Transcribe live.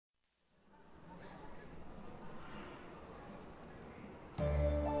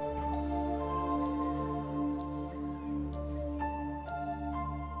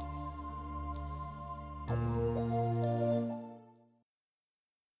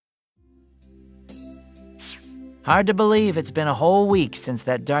Hard to believe it's been a whole week since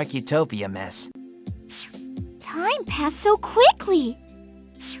that Dark Utopia mess. Time passed so quickly.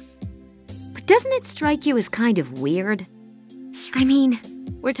 But doesn't it strike you as kind of weird? I mean,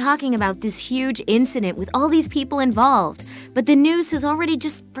 we're talking about this huge incident with all these people involved, but the news has already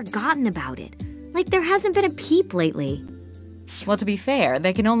just forgotten about it. Like there hasn't been a peep lately. Well, to be fair,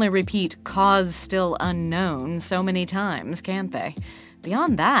 they can only repeat "cause still unknown" so many times, can't they?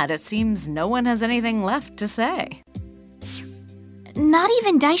 Beyond that, it seems no one has anything left to say. Not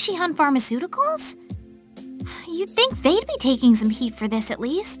even Daishihan Pharmaceuticals? You'd think they'd be taking some heat for this at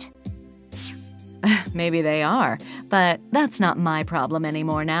least. Maybe they are, but that's not my problem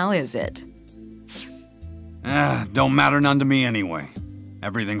anymore now, is it? Don't matter none to me anyway.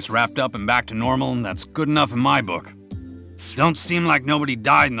 Everything's wrapped up and back to normal, and that's good enough in my book. Don't seem like nobody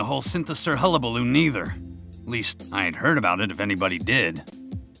died in the whole Synthestor hullabaloo neither. At least, I ain't heard about it if anybody did.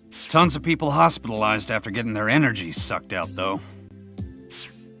 Tons of people hospitalized after getting their energy sucked out, though.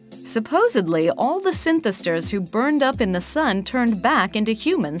 Supposedly, all the Synthestors who burned up in the sun turned back into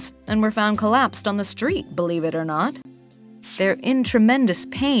humans and were found collapsed on the street, believe it or not. They're in tremendous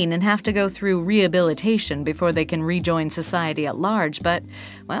pain and have to go through rehabilitation before they can rejoin society at large, but,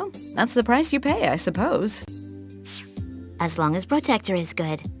 well, that's the price you pay, I suppose. As long as Protector is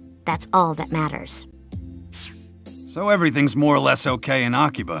good, that's all that matters. So everything's more or less okay in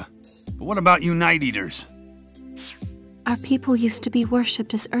Akiba. But what about you Night Eaters? Our people used to be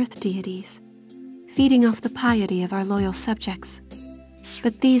worshipped as earth deities, feeding off the piety of our loyal subjects.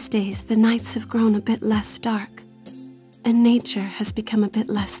 But these days, the nights have grown a bit less dark, and nature has become a bit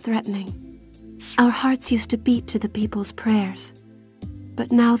less threatening. Our hearts used to beat to the people's prayers,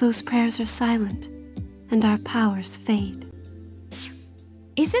 but now those prayers are silent, and our powers fade.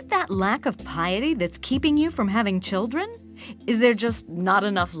 Is it that lack of piety that's keeping you from having children? Is there just not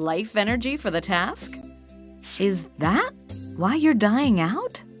enough life energy for the task? Is that why you're dying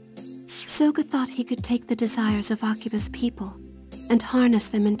out? Soga thought he could take the desires of Akiba's people and harness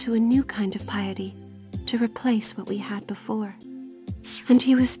them into a new kind of piety to replace what we had before. And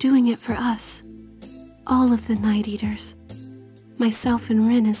he was doing it for us, all of the Night Eaters, myself and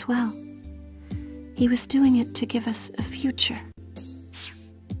Rin as well. He was doing it to give us a future.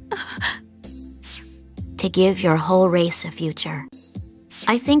 To give your whole race a future.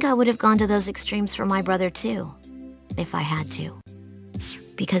 I think I would have gone to those extremes for my brother too, if I had to.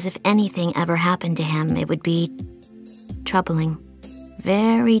 Because if anything ever happened to him, it would be troubling.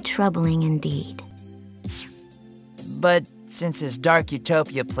 Very troubling indeed. But since his Dark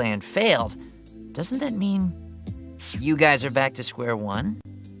Utopia plan failed, doesn't that mean you guys are back to square one?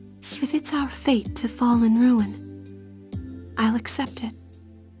 If it's our fate to fall in ruin, I'll accept it.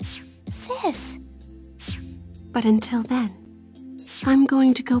 Sis! But until then, I'm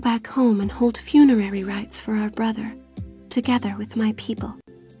going to go back home and hold funerary rites for our brother, together with my people.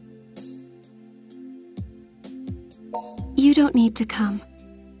 You don't need to come,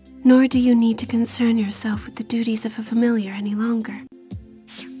 nor do you need to concern yourself with the duties of a familiar any longer.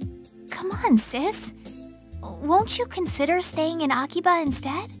 Come on, sis. Won't you consider staying in Akiba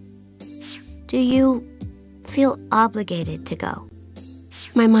instead? Do you feel obligated to go?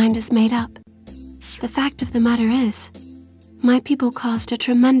 My mind is made up. The fact of the matter is, my people caused a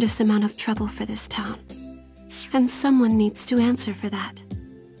tremendous amount of trouble for this town. And someone needs to answer for that.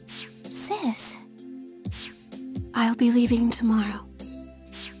 Sis. I'll be leaving tomorrow.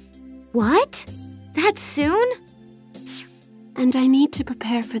 What? That soon? And I need to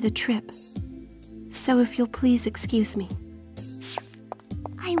prepare for the trip. So if you'll please excuse me.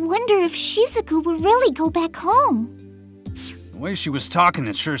 I wonder if Shizuku will really go back home. The way she was talking,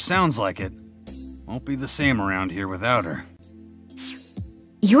 it sure sounds like it. Won't be the same around here without her.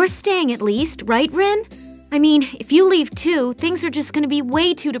 You're staying at least, right, Rin? I mean, if you leave too, things are just gonna be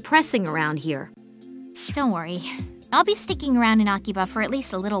way too depressing around here. Don't worry. I'll be sticking around in Akiba for at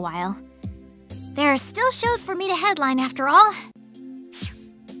least a little while. There are still shows for me to headline after all.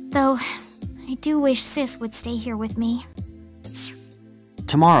 Though, I do wish Sis would stay here with me.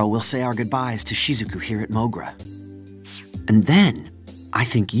 Tomorrow we'll say our goodbyes to Shizuku here at Mogra. And then, I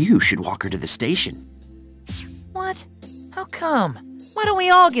think you should walk her to the station. What? How come? Why don't we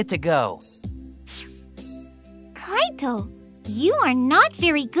all get to go? Kaito, you are not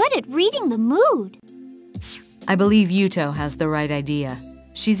very good at reading the mood. I believe Yuto has the right idea.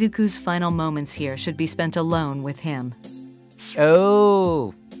 Shizuku's final moments here should be spent alone with him.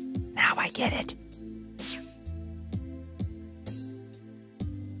 Oh, now I get it.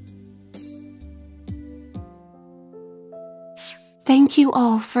 Thank you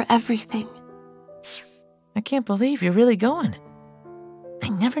all for everything. I can't believe you're really going. I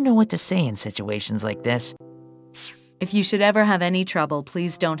never know what to say in situations like this. If you should ever have any trouble,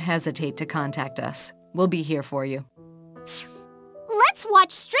 please don't hesitate to contact us. We'll be here for you. Let's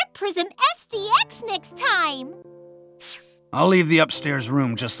watch Strip Prism SDX next time! I'll leave the upstairs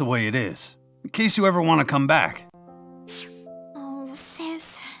room just the way it is, in case you ever want to come back. Oh,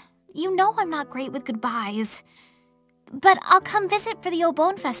 sis, you know I'm not great with goodbyes. But I'll come visit for the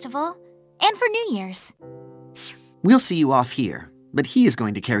Obone Festival, and for New Year's. We'll see you off here, but he is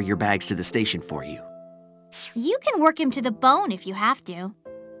going to carry your bags to the station for you. You can work him to the bone if you have to.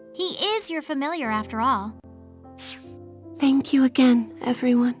 He is your familiar after all. Thank you again,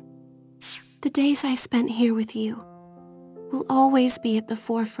 everyone. The days I spent here with you will always be at the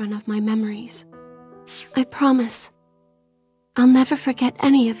forefront of my memories. I promise. I'll never forget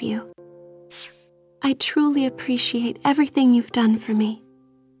any of you. I truly appreciate everything you've done for me.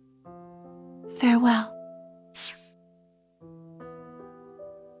 Farewell.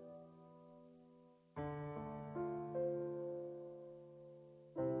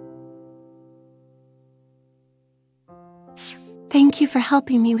 Thank you for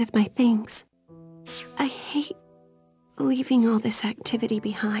helping me with my things. I hate leaving all this activity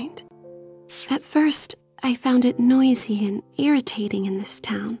behind. At first, I found it noisy and irritating in this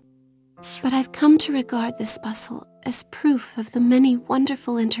town. But I've come to regard this bustle as proof of the many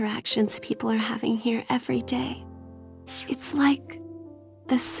wonderful interactions people are having here every day. It's like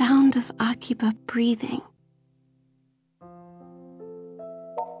the sound of Akiba breathing.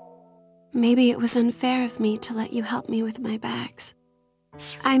 Maybe it was unfair of me to let you help me with my bags.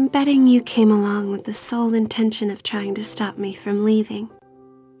 I'm betting you came along with the sole intention of trying to stop me from leaving.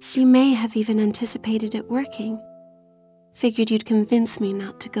 You may have even anticipated it working. Figured you'd convince me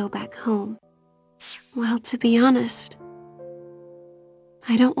not to go back home. Well, to be honest,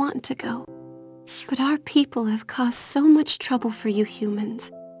 I don't want to go. But our people have caused so much trouble for you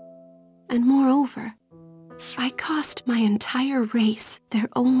humans. And moreover, I cost my entire race their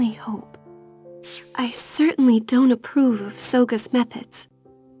only hope. I certainly don't approve of Soga's methods,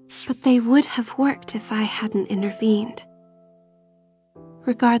 but they would have worked if I hadn't intervened.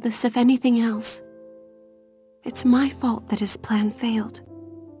 Regardless of anything else, it's my fault that his plan failed.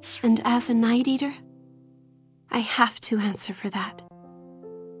 And as a Night Eater, I have to answer for that.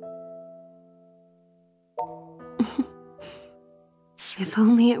 If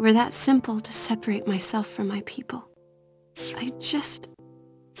only it were that simple to separate myself from my people.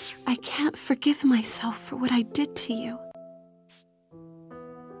 I can't forgive myself for what I did to you.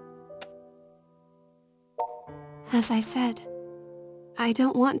 As I said, I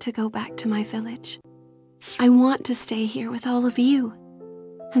don't want to go back to my village. I want to stay here with all of you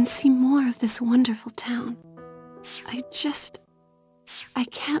and see more of this wonderful town. I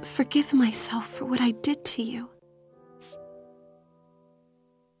can't forgive myself for what I did to you.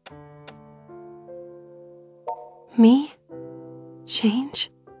 Me? Change?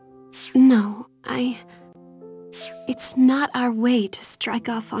 No, it's not our way to strike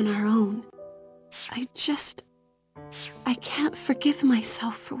off on our own. I can't forgive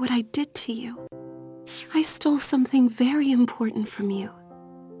myself for what I did to you. I stole something very important from you.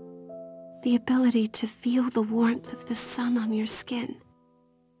 The ability to feel the warmth of the sun on your skin.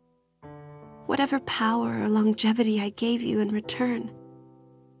 Whatever power or longevity I gave you in return,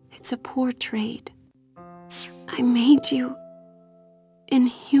 it's a poor trade. I made you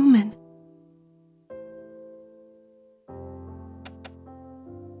inhuman.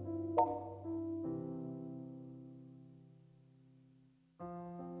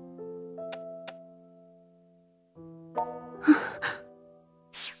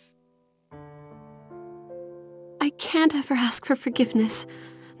 I can't ever ask for forgiveness,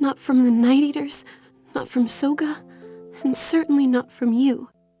 not from the Night Eaters, not from Soga, and certainly not from you.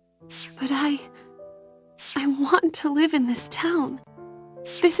 But I want to live in this town.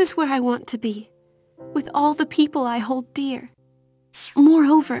 This is where I want to be, with all the people I hold dear.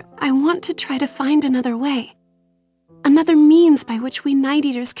 Moreover, I want to try to find another way, another means by which we Night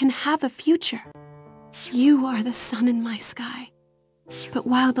Eaters can have a future. You are the sun in my sky, but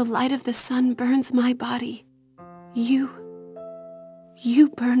while the light of the sun burns my body, you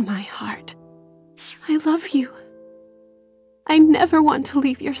burn my heart. I love you. I never want to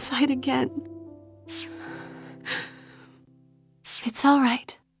leave your side again. It's all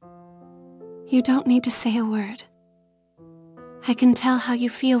right. You don't need to say a word. I can tell how you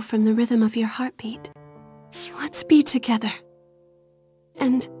feel from the rhythm of your heartbeat. Let's be together.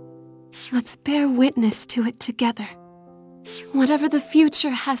 And let's bear witness to it together. Whatever the future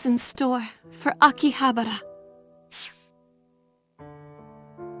has in store for Akihabara.